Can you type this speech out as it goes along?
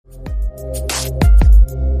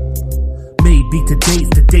baby. Today's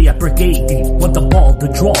the day I break 80. Want the ball to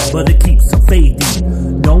draw, but it keeps on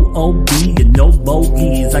fading. No OB and no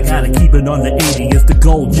bogeys. I gotta keep it on the 80. It's the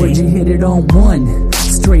goal, G. When you hit it on one,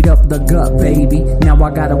 straight up the gut, baby. Now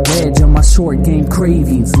I got a wedge on my short game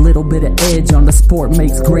cravings. Little bit of edge on the sport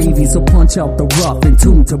makes gravy. So punch out the rough and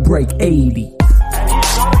tune to break 80.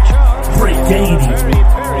 Break 80.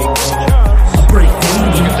 Break 80.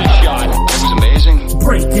 Look at this shot. It was amazing.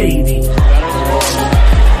 Break 80.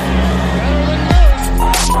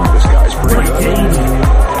 This guy's pretty Break good. 80.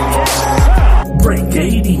 Break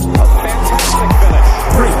 80. Fantastic finish.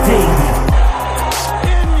 Break 80.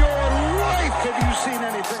 In your life, have you seen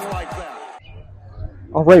anything like that?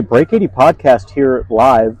 All right, Break 80 podcast here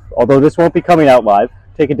live, although this won't be coming out live.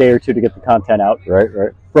 Take a day or two to get the content out.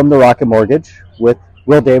 Right. From the Rocket Mortgage with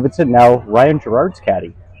Will Davidson, now Ryan Gerard's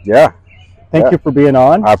caddy. Yeah. Thank you for being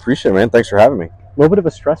on. I appreciate it, man. Thanks for having me. A little bit of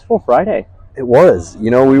a stressful Friday. It was.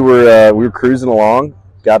 You know, we were cruising along,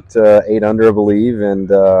 got 8 under, I believe, and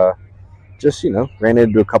just, ran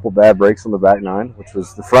into a couple bad breaks on the back nine, which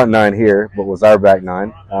was the front nine here, but was our back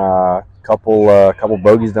nine. Couple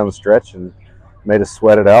bogeys down the stretch and made us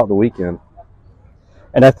sweat it out the weekend.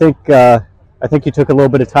 And I think you took a little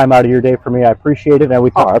bit of time out of your day for me. I appreciate it.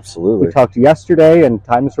 And Absolutely. We talked yesterday, and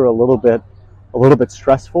times were a little bit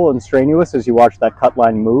stressful and strenuous as you watched that cut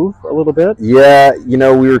line move a little bit. Yeah,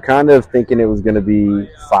 we were kind of thinking it was going to be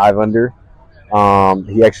 5 under.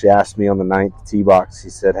 He actually asked me on the 9th tee box. He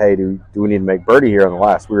said, "Hey, do we need to make birdie here on the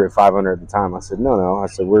last?" We were at 5 under at the time. I said, "No." I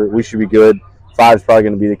said, "We should be good. 5's probably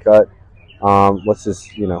going to be the cut. Let's just,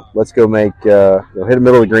 let's go make hit the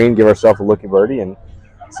middle of the green, give ourselves a looky birdie, and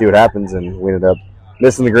see what happens." And we ended up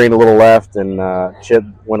missing the green a little left, and chip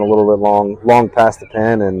went a little bit long past the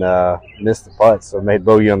pin, and missed the putt. So made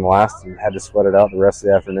bogey on the last and had to sweat it out the rest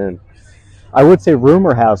of the afternoon. I would say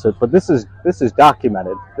rumor has it, but this is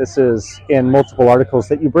documented. This is in multiple articles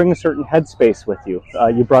that you bring a certain headspace with you.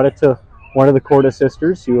 You brought it to one of the Corda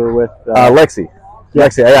sisters. You were with Lexi.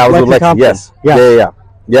 Lexi. Yeah, I was with Lexi. Thompson. Yes. Yeah.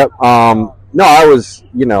 Yep. No, I was.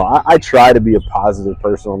 I try to be a positive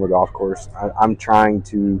person on the golf course. I'm trying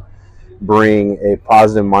to bring a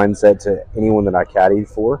positive mindset to anyone that I caddy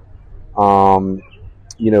for.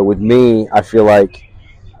 With me, I feel like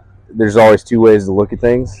there's always 2 ways to look at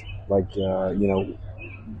things. Like,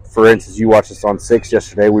 for instance, you watched us on 6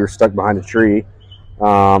 yesterday. We were stuck behind a tree,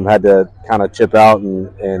 had to kind of chip out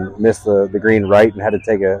and miss the green right, and had to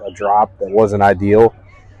take a drop that wasn't ideal.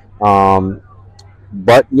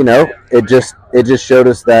 But it just showed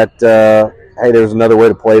us that hey, there's another way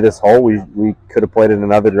to play this hole. We could have played it in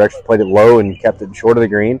another direction, played it low and kept it short of the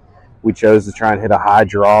green. We chose to try and hit a high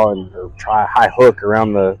draw or try a high hook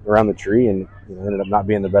around the tree, and ended up not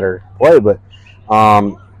being the better play. But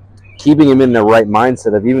keeping him in the right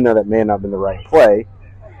mindset of, even though that may have not been the right play,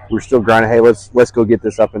 we're still grinding. Hey, let's go get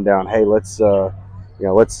this up and down. Hey, let's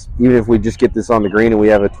even if we just get this on the green and we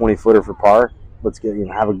have a 20-footer for par, let's get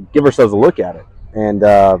give ourselves a look at it. And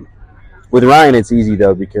with Ryan, it's easy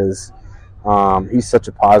though, because he's such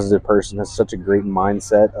a positive person, has such a great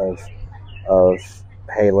mindset of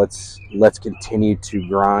hey, let's continue to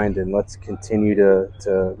grind, and let's continue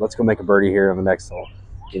to let's go make a birdie here on the next hole.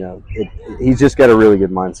 He's just got a really good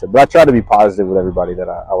mindset. But I try to be positive with everybody that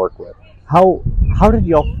I work with. How did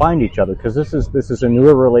y'all find each other? Because this is a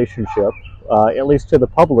newer relationship, at least to the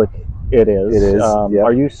public. It is. It is. Yep.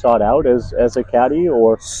 Are you sought out as a caddy,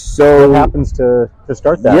 or so what happens to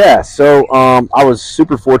start that? Yeah. So I was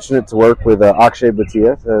super fortunate to work with Akshay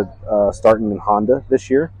Bhatia, starting in Honda this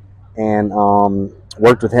year, and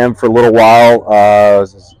worked with him for a little while,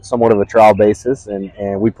 somewhat of a trial basis,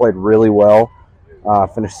 and we played really well.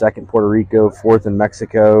 Finished 2nd in Puerto Rico, 4th in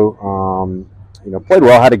Mexico. Played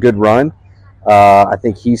well, had a good run. I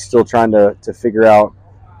think he's still trying to figure out,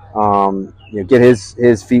 get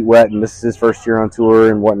his feet wet, and this is his first year on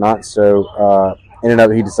tour and whatnot. So ended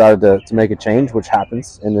up he decided to make a change, which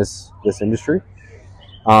happens in this industry.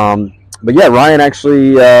 But yeah, Ryan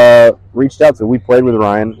actually reached out to me. We played with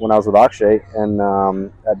Ryan when I was with Akshay and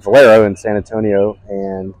at Valero in San Antonio,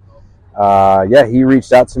 and he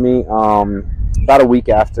reached out to me about a week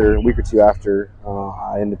or two after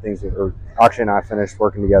I ended things or Akshay and I finished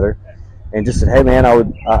working together, and just said, "Hey man,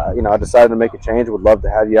 I decided to make a change. Would love to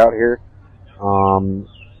have you out here. Do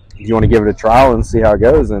you want to give it a trial and see how it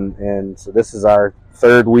goes?" And so this is our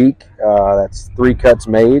 3rd week. That's 3 cuts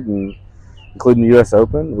made, and including the U.S.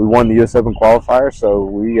 Open. We won the U.S. Open qualifier, so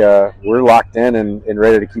we're locked in and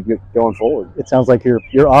ready to keep going forward. It sounds like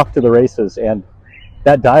you're off to the races, and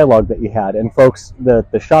that dialogue that you had. And folks,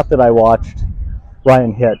 the shot that I watched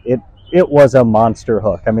Ryan hit, it was a monster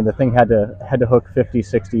hook. I mean, the thing had to hook 50,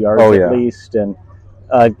 60 yards at least, and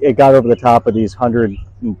it got over the top of these 100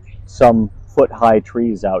 and some foot high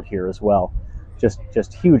trees out here as well.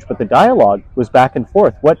 Just huge. But the dialogue was back and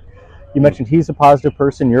forth. What you mentioned, he's a positive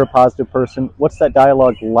person, you're a positive person. What's that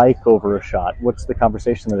dialogue like over a shot? What's the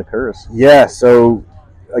conversation that occurs? Yeah, so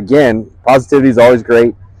again, positivity is always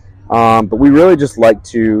great, but we really just like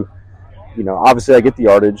to, obviously I get the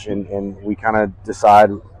yardage, and we kind of decide,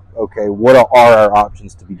 okay, what are our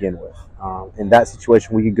options to begin with? In that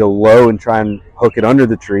situation, we could go low and try and hook it under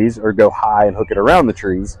the trees, or go high and hook it around the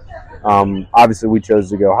trees. Obviously, we chose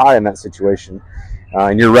to go high in that situation.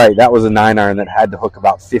 And you're right, that was a 9-iron that had to hook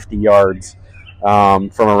about 50 yards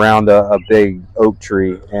from around a big oak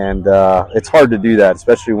tree. And it's hard to do that,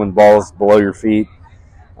 especially when the ball is below your feet,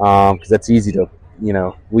 because that's easy to,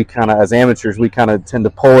 we kind of, as amateurs, we kind of tend to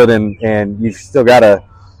pull it, and you've still got a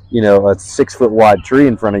 6 foot wide tree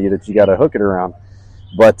in front of you that you got to hook it around.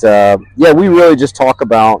 But, yeah, we really just talk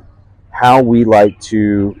about how we like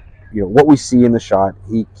to, what we see in the shot.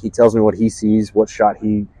 He tells me what he sees, what shot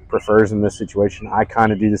he prefers in this situation. I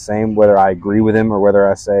kind of do the same, whether I agree with him or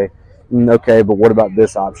whether I say, okay, but what about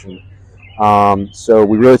this option? So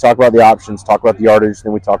we really talk about the options, talk about the yardage,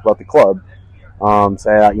 then we talk about the club.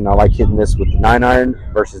 Say, I like hitting this with the 9-iron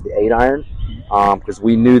versus the 8-iron, because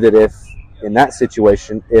we knew that if, in that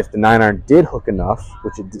situation, if the 9-iron did hook enough,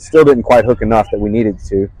 which it still didn't quite hook enough that we needed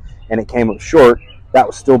to, and it came up short, that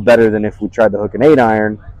was still better than if we tried to hook an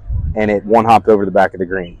 8-iron and it one-hopped over the back of the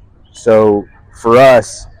green. So for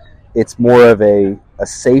us, it's more of a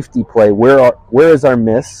safety play. Where is our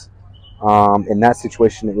miss? In that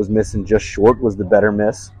situation, it was missing just short was the better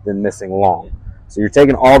miss than missing long. So you're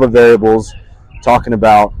taking all the variables, talking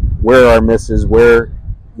about where are our misses, where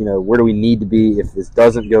do we need to be if this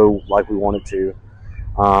doesn't go like we want it to,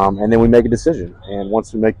 and then we make a decision. And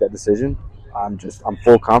once we make that decision, I'm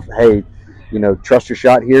full confident. Hey, trust your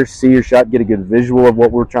shot here, see your shot, get a good visual of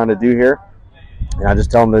what we're trying to do here, and I just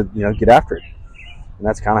tell them to get after it. And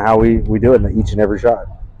that's kind of how we do it in each and every shot.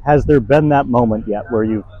 Has there been that moment yet where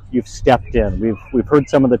you've stepped in? We've heard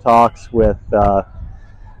some of the talks with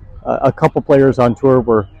a couple players on tour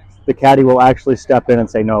where the caddy will actually step in and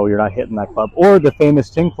say, no, you're not hitting that club. Or the famous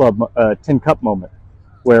tin cup moment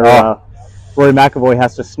where Rory McIlroy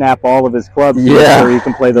has to snap all of his clubs so he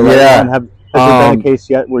can play the right one. Has there been a case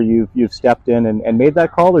yet where you've stepped in and made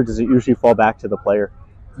that call, or does it usually fall back to the player?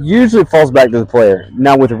 Usually it falls back to the player.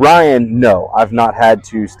 Now with Ryan, no, I've not had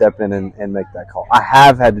to step in and make that call. I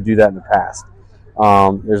have had to do that in the past.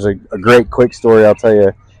 There's a great quick story I'll tell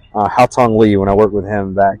you. Haotong Lee, when I worked with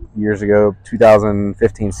him back years ago,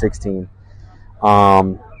 2015-16.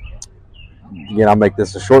 Again, I'll make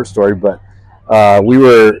this a short story, but we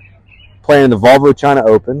were playing the Volvo China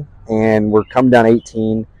Open, and we're coming down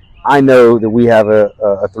 18. I know that we have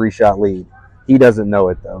a 3-shot lead. He doesn't know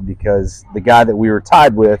it, though, because the guy that we were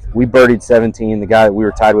tied with, we birdied 17. The guy that we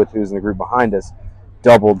were tied with, who was in the group behind us,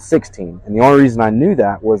 doubled 16. And the only reason I knew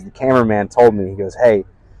that was the cameraman told me. He goes, hey,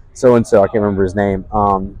 so-and-so, I can't remember his name,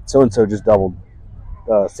 so-and-so just doubled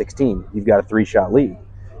 16. You've got a 3-shot lead.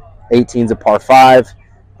 18's a par 5.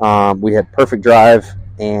 We had perfect drive,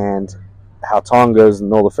 and Haotong goes in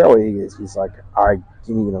the middle of the fairway. He's like, all right,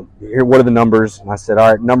 here, what are the numbers? And I said,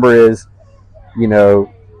 all right, number is,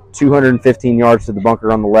 215 yards to the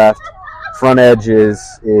bunker on the left. Front edge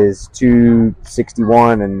is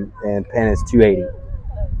 261 and pin is 280.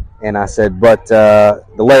 And I said, but the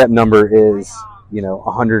layup number is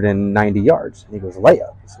 190 yards. And he goes,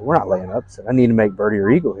 layup? I said, we're not laying up. I said, I need to make birdie or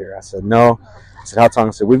eagle here. I said, no. I said,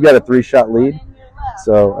 Haotong said, we've got a 3-shot lead.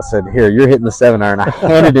 So I said, here, you're hitting the 7-iron.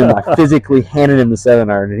 I physically handed him the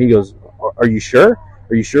 7-iron, and he goes, are you sure?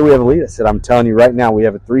 Are you sure we have a lead? I said, I'm telling you right now, we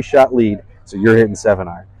have a 3-shot lead, so you're hitting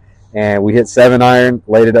 7-iron. And we hit 7-iron,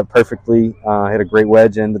 laid it up perfectly, hit a great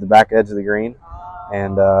wedge into the back edge of the green,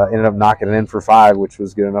 and ended up knocking it in for 5, which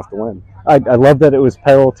was good enough to win. I love that it was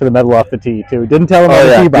pedal to the metal off the tee, too. Didn't tell him on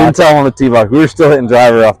the tee box. Didn't tell him on the tee box. We were still hitting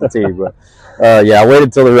driver off the tee. But, I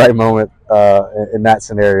waited till the right moment in that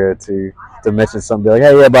scenario to mention something. Be like,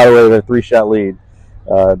 hey, yeah, by the way, we have a 3-shot lead.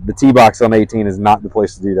 The tee box on 18 is not the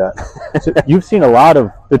place to do that. So you've seen a lot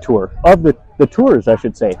of the tour, the tours, I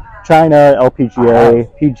should say. China, LPGA,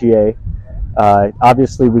 PGA.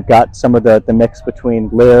 Obviously, we've got some of the mix between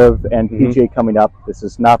LIV and PGA coming up. This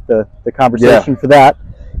is not the conversation for that.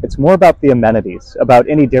 It's more about the amenities, about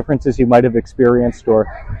any differences you might have experienced, or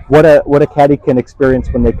what a caddy can experience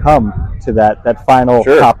when they come to that final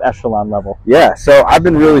top echelon level. Yeah, so I've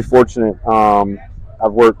been really fortunate.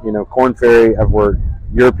 I've worked, Korn Ferry. I've worked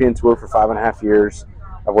European Tour for 5.5 years.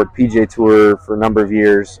 I've worked PGA Tour for a number of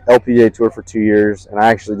years, LPGA Tour for 2 years, and I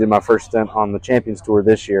actually did my first stint on the Champions Tour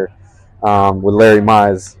this year with Larry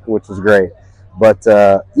Mize, which was great. But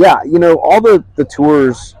yeah, all the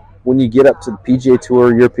tours, when you get up to the PGA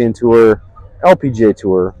Tour, European Tour, LPGA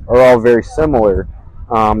Tour, are all very similar.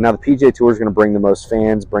 Now the PGA Tour is going to bring the most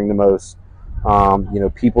fans, bring the most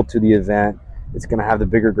people to the event. It's going to have the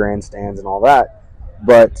bigger grandstands and all that.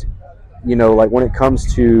 But like when it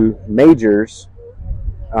comes to majors,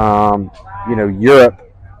 Europe,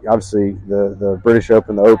 obviously the British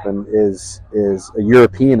Open, the Open is a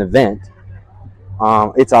European event.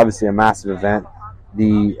 It's obviously a massive event.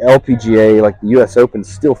 The LPGA, like the U.S. Open,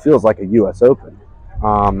 still feels like a U.S. Open.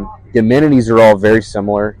 The amenities are all very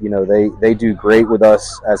similar. They do great with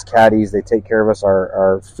us as caddies. They take care of us.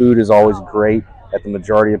 Our food is always great at the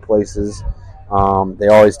majority of places. They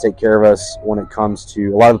always take care of us when it comes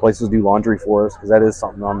to, a lot of the places do laundry for us, because that is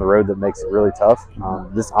something on the road that makes it really tough.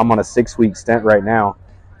 I'm on a 6-week stint right now,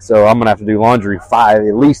 so I'm going to have to do laundry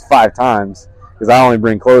at least five times, because I only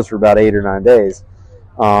bring clothes for about 8 or 9 days.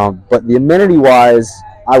 But the amenity-wise,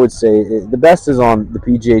 I would say the best is on the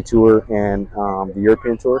PGA Tour and the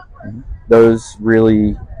European Tour. Mm-hmm. Those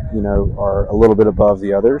really, are a little bit above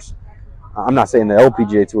the others. I'm not saying the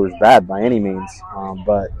LPGA Tour is bad by any means,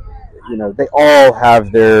 but they all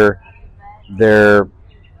have their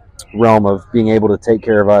realm of being able to take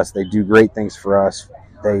care of us. They do great things for us.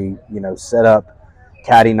 They, set up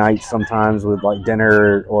caddy nights sometimes with like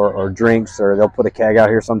dinner or drinks, or they'll put a keg out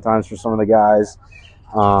here sometimes for some of the guys.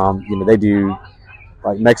 They do,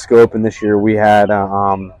 like Mexico Open this year, we had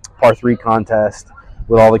a par 3 contest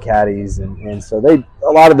with all the caddies, and so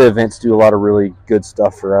a lot of the events do a lot of really good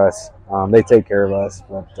stuff for us. They take care of us,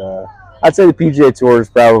 but I'd say the PGA Tour is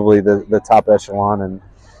probably the top echelon,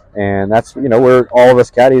 and that's where all of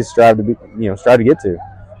us caddies strive to get to.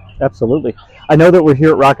 Absolutely. I know that we're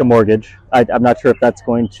here at Rocket Mortgage. I'm not sure if that's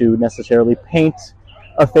going to necessarily paint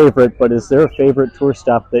a favorite, but is there a favorite tour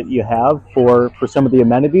stop that you have for some of the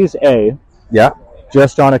amenities? A, yeah,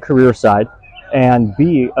 just on a career side, and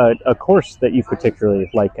B, a course that you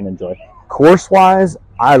particularly like and enjoy. Course-wise,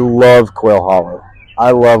 I love Quail Hollow.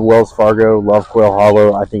 I love Wells Fargo, love Quail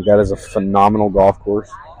Hollow. I think that is a phenomenal golf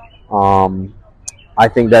course. I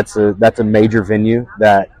think that's a major venue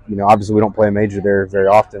that, obviously we don't play a major there very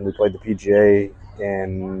often. We played the PGA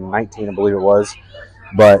in 19, I believe it was.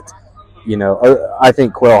 But, I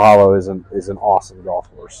think Quail Hollow is an awesome golf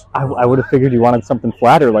course. I would have figured you wanted something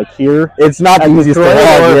flatter, like here. It's not the easiest to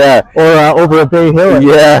have, yeah. Or over a Bay Hill.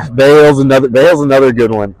 Yeah, Bay Hill's another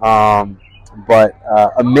good one. But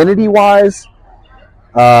amenity-wise,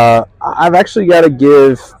 I've actually got to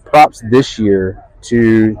give props this year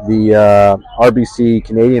to the RBC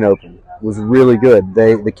Canadian Open. It was really good.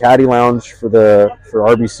 The caddy lounge for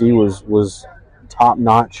RBC was top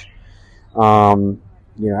notch.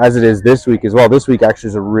 As it is this week as well. This week actually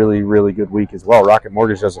is a really, really good week as well. Rocket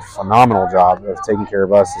Mortgage does a phenomenal job of taking care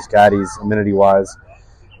of us as caddies, amenity-wise.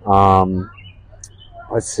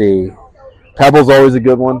 Let's see. Pebble's always a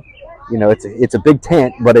good one. It's a big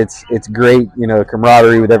tent, but it's great,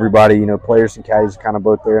 camaraderie with everybody. Players and caddies are kind of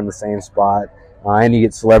both there in the same spot. And you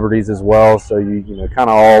get celebrities as well, so you kind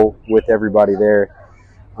of all with everybody there.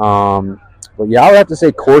 But yeah, I would have to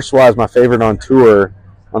say course-wise, my favorite on tour,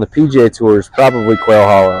 on the PGA Tour, is probably Quail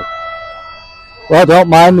Hollow. Well, don't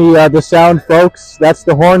mind the sound, folks. That's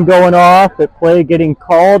the horn going off at play getting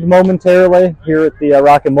called momentarily here at the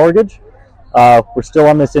Rocket Mortgage. We're still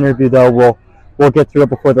on this interview, though. We'll get through it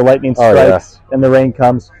before the lightning strikes and the rain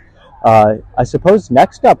comes. I suppose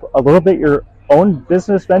next up, a little bit your own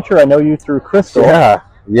business venture. I know you through Crystal.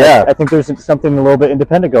 Yeah. I think there's something a little bit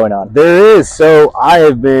independent going on. There is. So I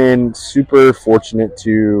have been super fortunate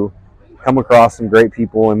to come across some great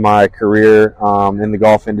people in my career in the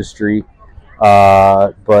golf industry.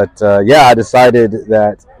 I decided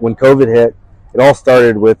that when COVID hit, it all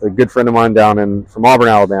started with a good friend of mine from Auburn,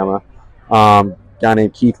 Alabama, a guy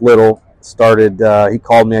named Keith Little. He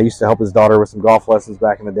called me. I used to help his daughter with some golf lessons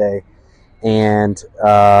back in the day. And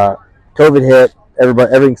COVID hit.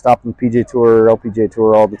 Everything stopped on the PGA Tour, LPGA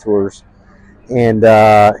Tour, all the tours. And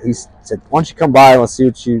he said, why don't you come by and let's see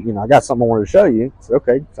what I got something I wanted to show you. I said,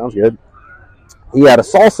 okay, sounds good. He had a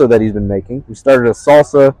salsa that he's been making. He had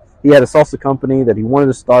a salsa company that he wanted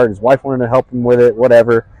to start. His wife wanted to help him with it,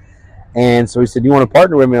 whatever. And so he said, you want to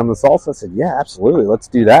partner with me on the salsa? I said, yeah, absolutely. Let's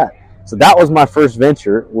do that. So that was my first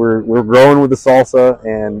venture. We're growing with the salsa,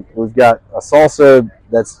 and we've got a salsa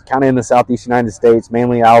that's kind of in the southeast United States,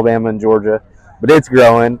 mainly Alabama and Georgia, but it's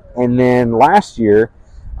growing. And then last year,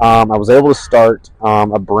 I was able to start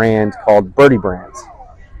a brand called Birdie Brands.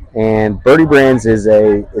 And Birdie Brands is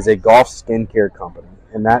a golf skincare company,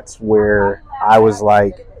 and that's where I was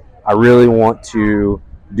like, I really want to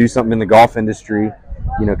do something in the golf industry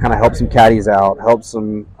kind of help some caddies out, help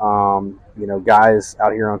some, guys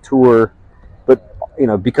out here on tour. But,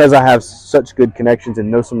 because I have such good connections and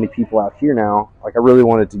know so many people out here now, like I really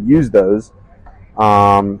wanted to use those.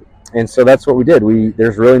 And so that's what we did.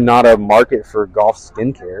 There's really not a market for golf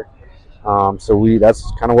skincare. So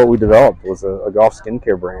that's kind of what we developed, was a golf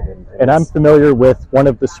skincare brand. And I'm familiar with one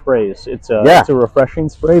of the sprays. It's a refreshing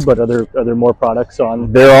spray, but are there more products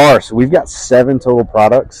on? There are. So we've got 7 total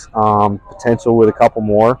products, potential with a couple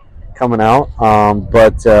more coming out.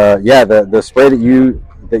 The spray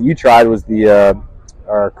that you tried was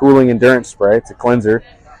our cooling endurance spray. It's a cleanser.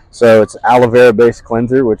 So it's aloe vera based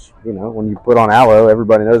cleanser, which, when you put on aloe,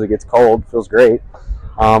 everybody knows it gets cold, feels great.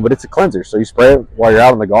 But it's a cleanser, so you spray it while you're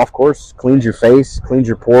out on the golf course, cleans your face, cleans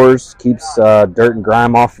your pores, keeps dirt and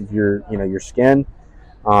grime off of your skin,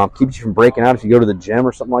 keeps you from breaking out if you go to the gym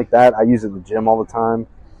or something like that. I use it at the gym all the time.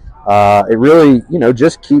 It really,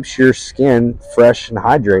 just keeps your skin fresh and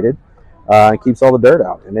hydrated, and keeps all the dirt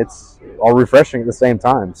out, and it's all refreshing at the same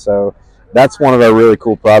time. So that's one of our really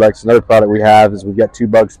cool products. Another product we have is we've got 2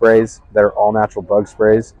 bug sprays that are all natural bug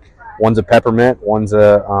sprays. One's a peppermint, one's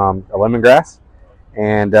a lemongrass.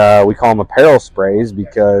 And we call them apparel sprays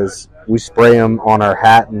because we spray them on our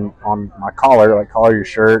hat and on my collar, like collar your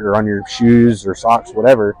shirt, or on your shoes or socks,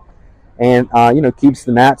 whatever. And, keeps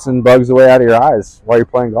the gnats and bugs away out of your eyes while you're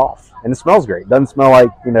playing golf. And it smells great. It doesn't smell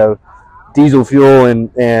like, diesel fuel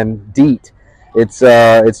and DEET. It's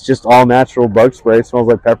just all natural bug spray. It smells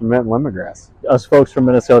like peppermint and lemongrass. Us folks from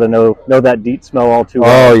Minnesota know that DEET smell all too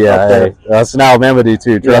well. Oh, yeah. Hey, us in Alabama do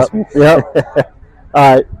too, trust me. Yep.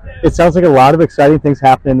 It sounds like a lot of exciting things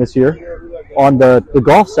happening this year on the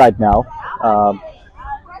golf side now,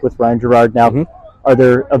 with Ryan Gerard now. Mm-hmm. Are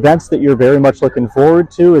there events that you're very much looking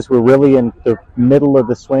forward to as we're really in the middle of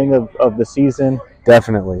the swing of the season?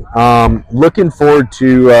 Definitely. Looking forward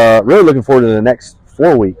to the next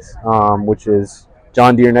 4 weeks, which is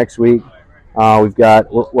John Deere next week.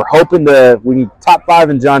 We're hoping we can top 5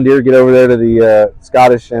 in John Deere, get over there to the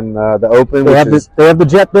Scottish and the Open. They have the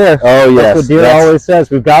jet there. Oh, yes. That's what Deere always says.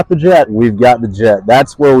 We've got the jet. We've got the jet.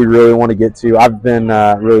 That's where we really want to get to. I've been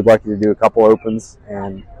really lucky to do a couple Opens,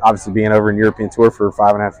 and obviously being over in European Tour for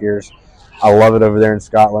 5.5 years. I love it over there in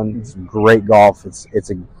Scotland. It's great golf. It's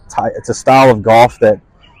a style of golf that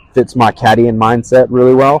fits my caddying mindset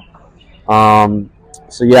really well.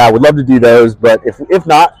 So yeah, I would love to do those, but if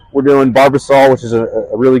not, we're doing Barbasol, which is a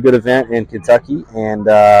really good event in Kentucky, and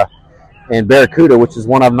Barracuda, which is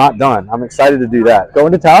one I've not done. I'm excited to do that.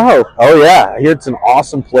 Going to Tahoe. Oh yeah, I hear it's an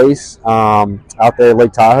awesome place out there at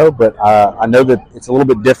Lake Tahoe, but I know that it's a little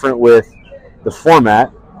bit different with the format,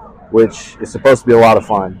 which is supposed to be a lot of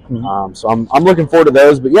fun. Mm-hmm. So I'm looking forward to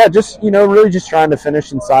those. But yeah, just really just trying to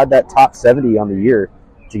finish inside that top 70 on the year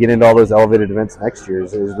to get into all those elevated events next year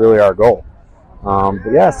is really our goal.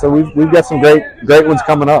 But yeah, so we've got some great ones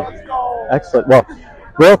coming up. Excellent. Well,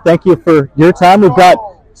 Will, thank you for your time. We've got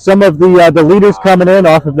some of the leaders coming in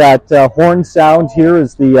off of that horn sound here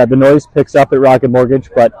as the noise picks up at Rocket Mortgage.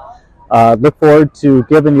 But look forward to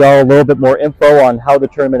giving y'all a little bit more info on how the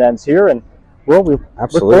tournament ends here. And Will, we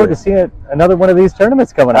look forward to seeing another one of these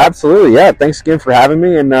tournaments coming up. Absolutely, yeah. Thanks again for having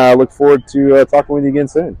me, and look forward to talking with you again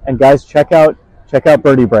soon. And guys, check out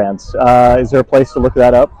Birdie Brands. Is there a place to look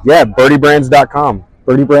that up? Yeah, birdiebrands.com.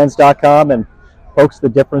 Birdiebrands.com. And folks, the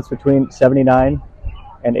difference between 79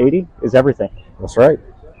 and 80 is everything. That's right.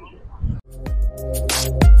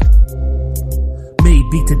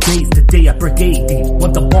 Maybe today's the day I break 80.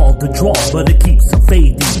 Want the ball to draw, but it keeps on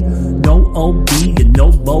fading. No OB and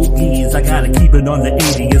no bogeys. I gotta keep it on the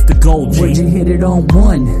 80. It's the goal, Would you hit it on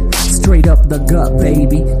one? Straight up the gut,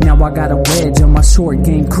 baby. Now I got a wedge on my short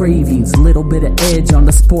game cravings. Little bit of edge on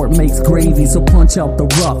the sport makes gravy. So punch out the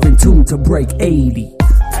rough and tune to break 80.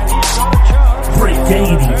 Break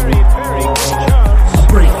 80.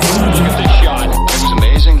 Break 80. Look at this shot. It was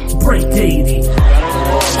amazing. Break 80.